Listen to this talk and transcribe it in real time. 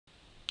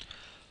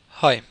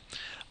Hi,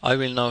 I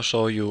will now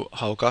show you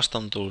how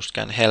CustomTools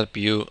can help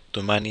you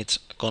to manage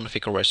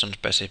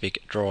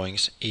configuration-specific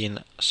drawings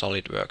in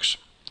SolidWorks.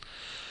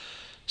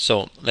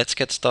 So let's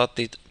get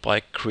started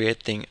by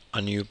creating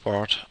a new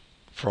part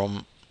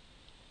from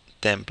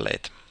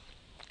template.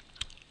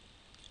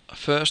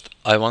 First,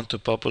 I want to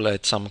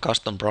populate some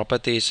custom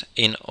properties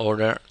in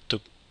order to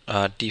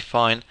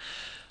define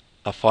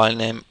a file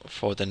name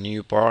for the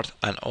new part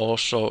and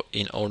also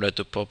in order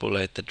to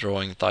populate the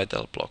drawing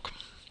title block.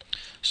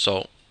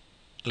 So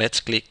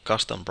let's click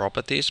Custom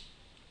Properties,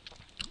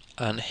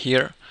 and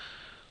here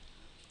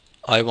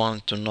I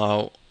want to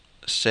now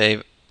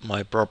save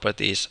my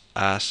properties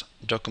as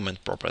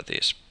document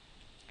properties.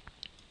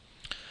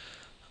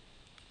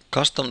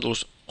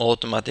 CustomTools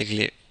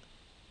automatically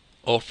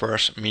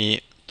offers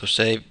me to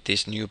save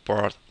this new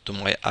part to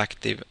my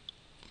active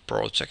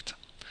project.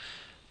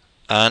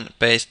 And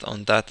based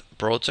on that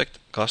project,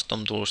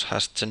 CustomTools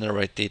has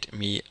generated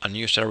me a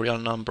new serial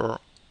number,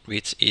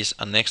 which is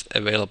a next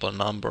available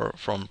number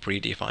from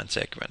predefined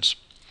sequence.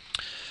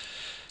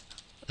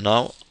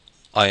 Now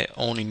I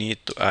only need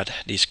to add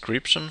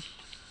description,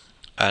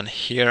 and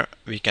here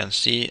we can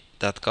see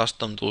that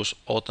CustomTools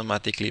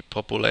automatically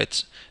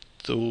populates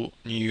two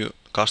new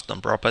custom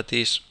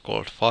properties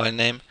called file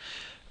name,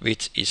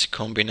 which is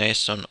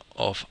combination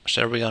of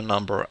serial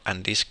number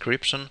and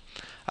description,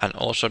 and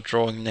also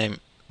drawing name,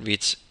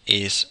 which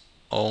is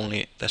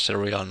only the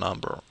serial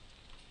number.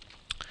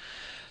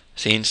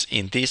 Since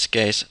in this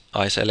case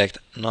I select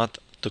not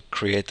to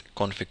create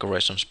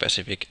configuration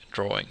specific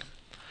drawing.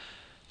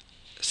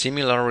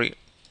 Similarly,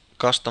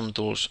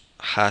 CustomTools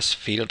has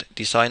field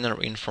designer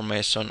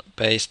information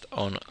based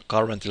on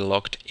currently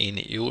logged in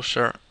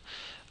user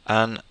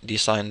and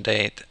design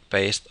date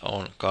based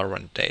on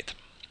current date.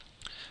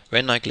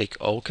 When I click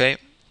OK,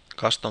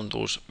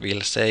 CustomTools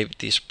will save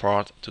this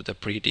part to the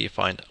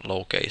predefined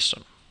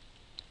location.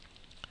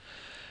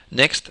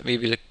 Next, we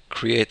will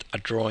create a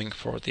drawing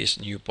for this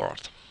new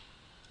part.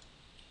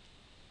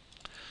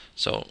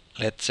 So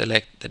let's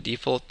select the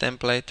default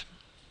template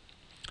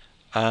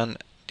and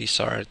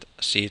desired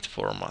sheet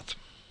format.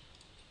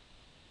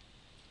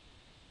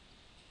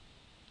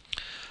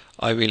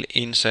 I will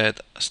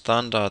insert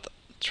standard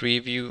 3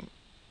 view,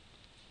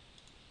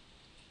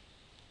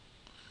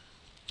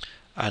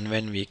 and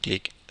when we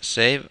click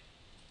save,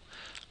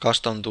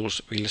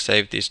 CustomTools will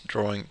save this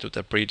drawing to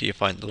the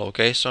predefined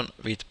location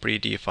with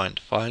predefined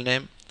file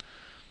name.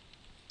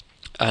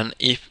 And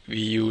if we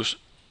use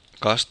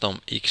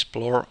Custom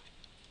Explore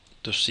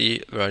to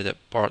see where the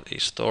part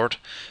is stored,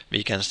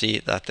 we can see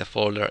that the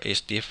folder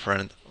is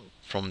different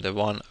from the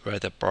one where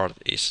the part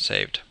is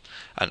saved.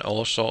 And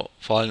also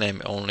file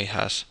name only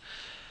has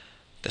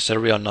the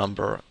serial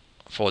number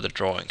for the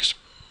drawings.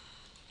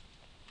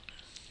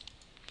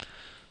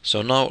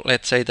 So now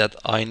let's say that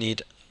I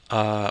need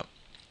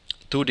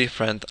two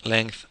different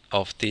lengths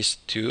of this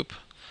tube,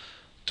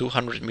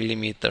 200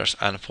 millimeters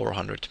and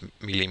 400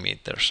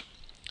 millimeters.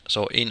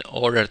 So in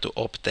order to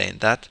obtain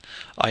that,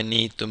 I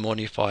need to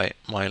modify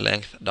my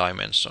length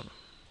dimension.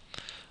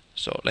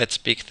 So let's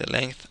pick the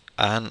length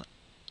and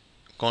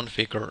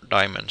configure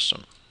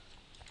dimension.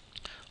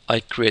 I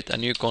create a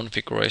new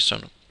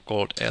configuration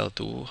called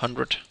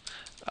L200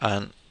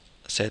 and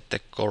set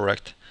the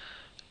correct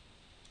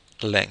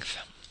length.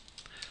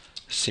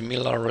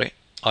 Similarly,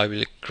 I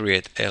will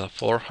create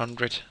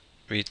L400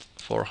 with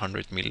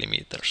 400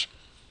 millimeters.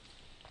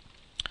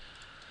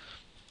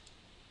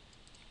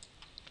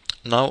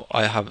 Now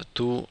I have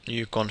two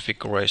new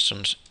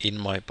configurations in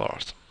my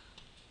part.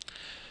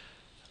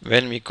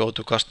 When we go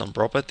to custom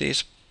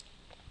properties,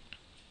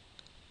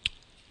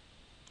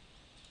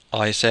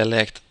 I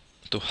select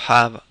to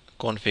have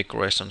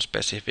configuration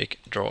specific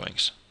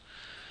drawings.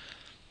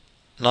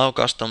 Now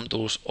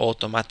CustomTools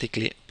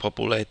automatically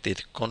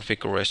populated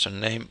configuration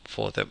name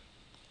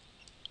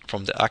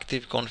from the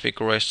active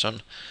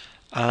configuration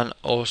and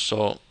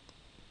also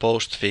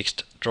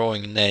postfixed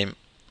drawing name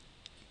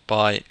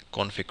by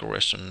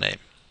configuration name.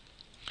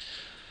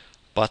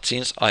 But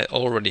since I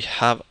already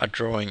have a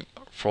drawing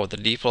for the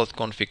default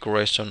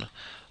configuration,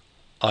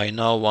 I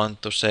now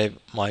want to save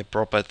my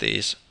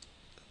properties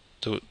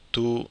to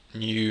two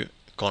new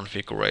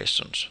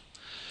configurations.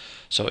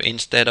 So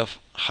instead of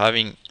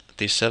having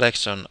this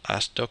selection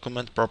as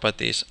document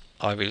properties,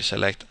 I will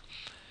select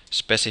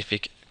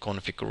specific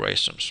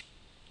configurations.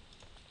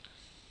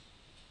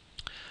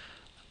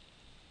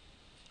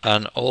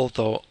 And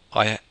although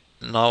I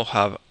now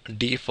have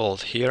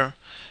default here,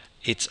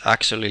 it's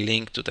actually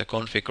linked to the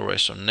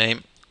configuration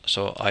name,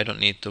 so I don't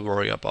need to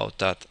worry about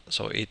that.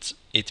 So it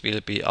will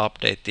be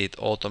updated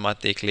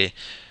automatically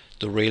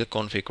to real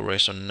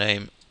configuration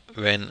name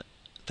when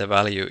the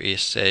value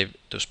is saved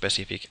to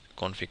specific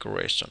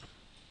configuration.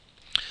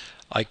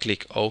 I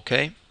click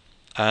OK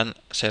and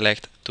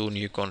select two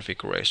new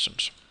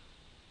configurations.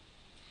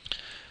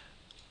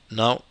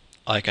 Now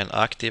I can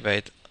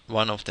activate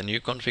one of the new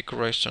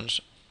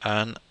configurations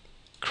and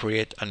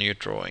create a new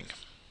drawing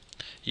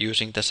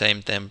using the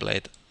same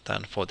template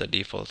than for the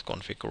default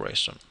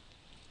configuration.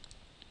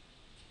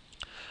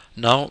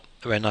 Now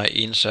when I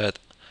insert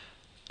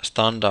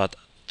standard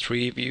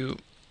 3 view,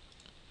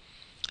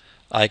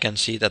 I can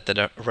see that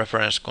the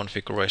reference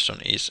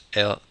configuration is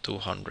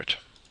L200.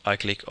 I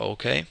click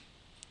OK,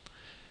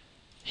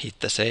 hit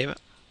the save,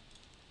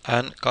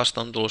 and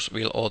CustomTools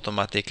will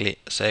automatically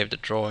save the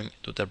drawing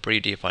to the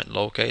predefined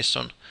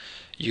location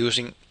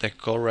using the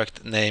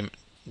correct name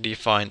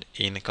defined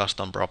in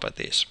custom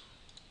properties.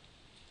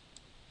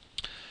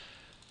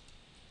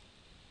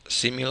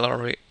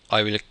 Similarly,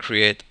 I will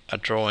create a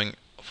drawing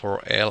for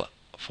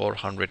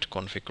L400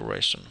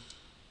 configuration.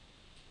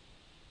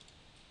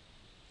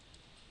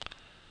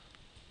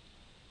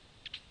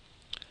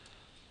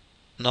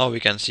 Now we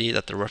can see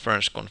that the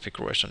reference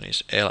configuration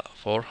is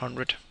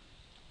L400,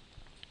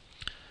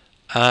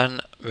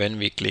 and when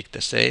we click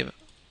the save,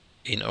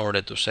 in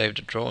order to save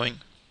the drawing,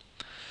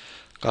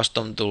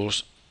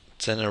 CustomTools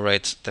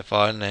generates the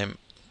file name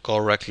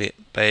correctly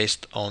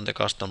based on the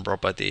custom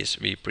properties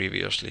we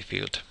previously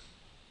filled.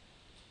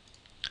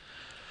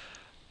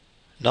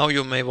 Now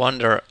you may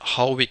wonder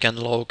how we can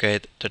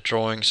locate the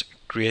drawings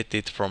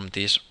created from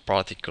this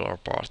particular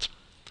part.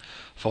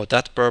 For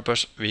that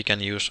purpose, we can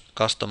use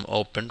custom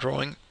open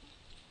drawing,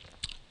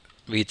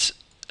 which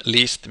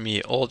lists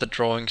me all the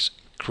drawings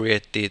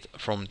created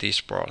from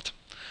this part.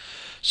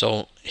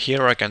 So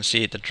here I can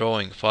see the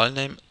drawing file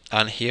name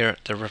and here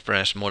the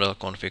reference model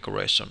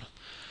configuration.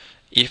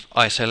 If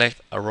I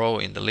select a row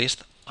in the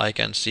list, I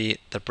can see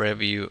the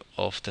preview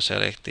of the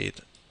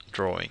selected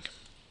drawing.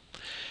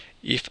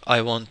 If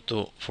I want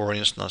to, for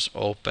instance,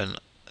 open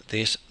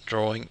this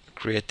drawing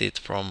created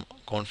from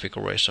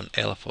configuration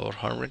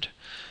L400,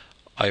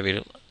 I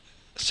will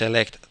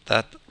select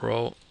that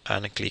row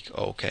and click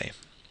OK,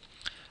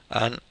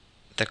 and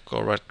the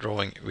correct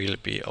drawing will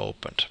be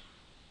opened.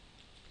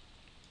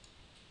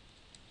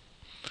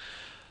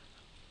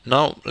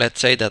 Now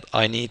let's say that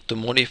I need to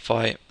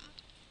modify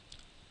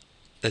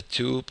the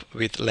tube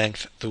with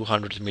length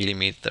 200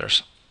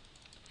 millimeters.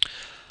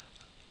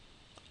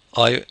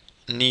 I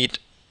need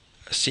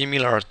a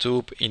similar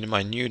tube in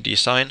my new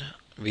design,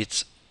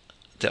 which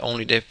the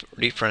only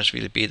difference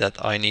will be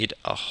that I need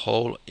a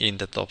hole in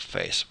the top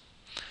face.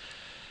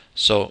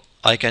 So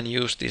I can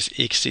use this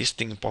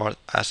existing part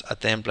as a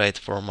template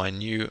for my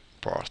new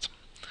part.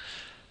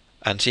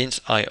 And since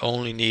I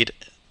only need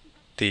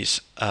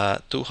this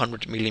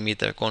 200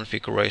 millimeter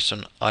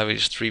configuration, I will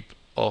strip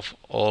off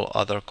all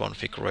other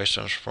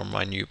configurations from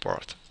my new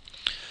part.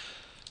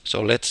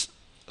 So let's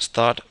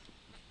start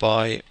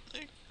by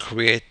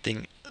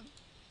creating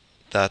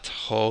that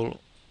hole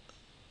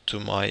to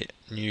my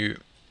new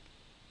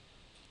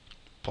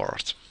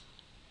part.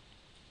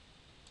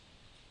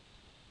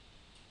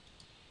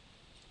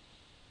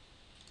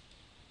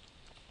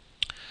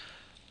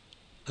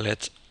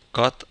 Let's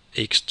cut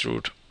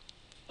extrude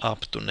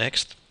up to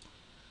next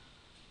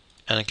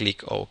and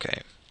click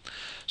OK.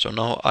 So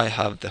now I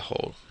have the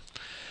hole.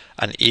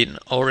 And in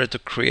order to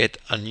create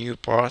a new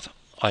part,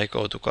 I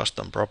go to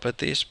custom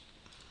properties.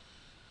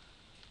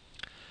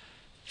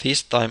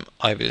 This time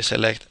I will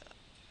select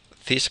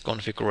this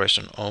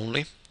configuration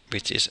only,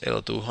 which is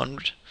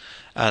L200,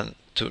 and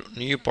to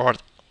new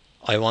part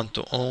I want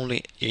to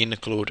only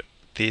include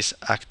this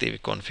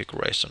active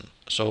configuration.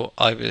 So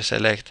I will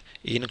select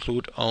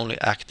include only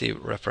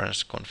active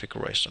reference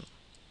configuration.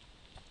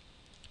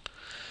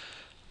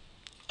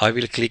 I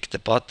will click the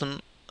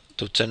button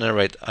to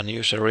generate a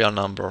new serial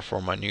number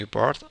for my new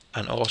part,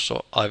 and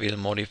also I will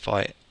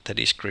modify the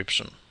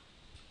description.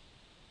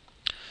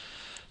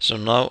 So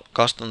now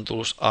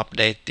CustomTools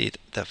updated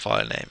the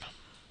file name.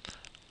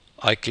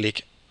 I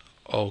click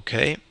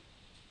OK,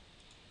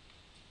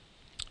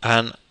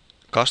 and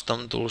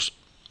CustomTools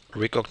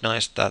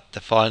recognized that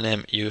the file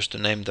name used to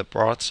name the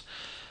parts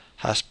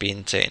has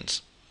been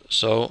changed.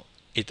 So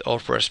it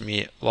offers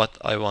me what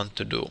I want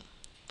to do.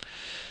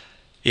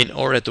 In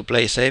order to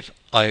play safe,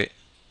 I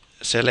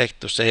select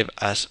to save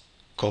as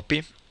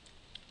copy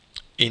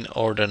in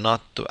order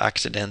not to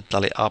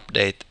accidentally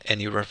update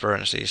any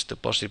references to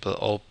possible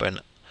open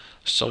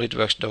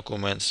SolidWorks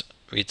documents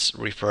which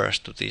refers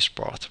to this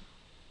part.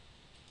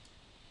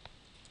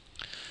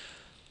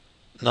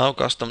 Now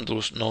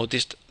CustomTools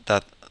noticed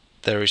that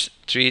there is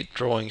 3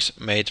 drawings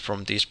made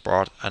from this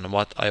part and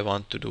what I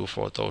want to do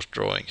for those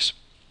drawings.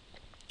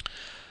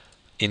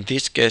 In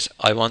this case,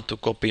 I want to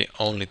copy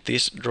only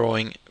this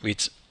drawing,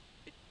 which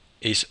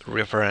is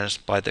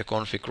referenced by the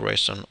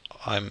configuration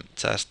I'm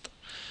just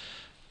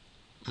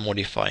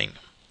modifying.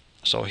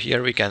 So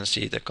here we can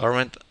see the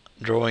current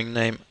drawing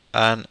name,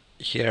 and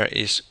here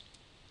is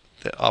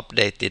the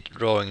updated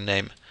drawing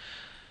name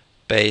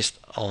based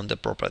on the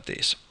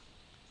properties.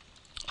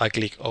 I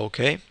click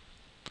OK,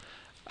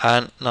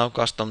 and now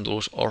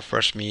CustomTools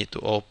offers me to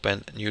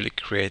open newly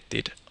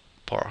created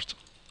part.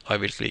 I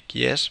will click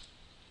yes,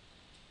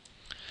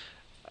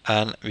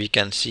 and we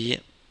can see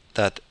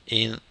that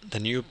in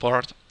the new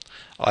part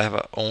I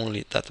have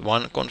only that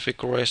one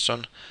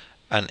configuration,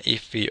 and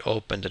if we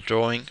open the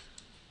drawing,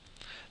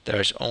 there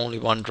is only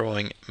one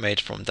drawing made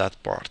from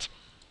that part.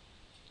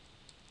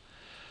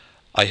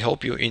 I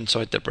hope you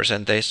enjoyed the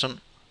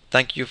presentation.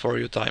 Thank you for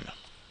your time.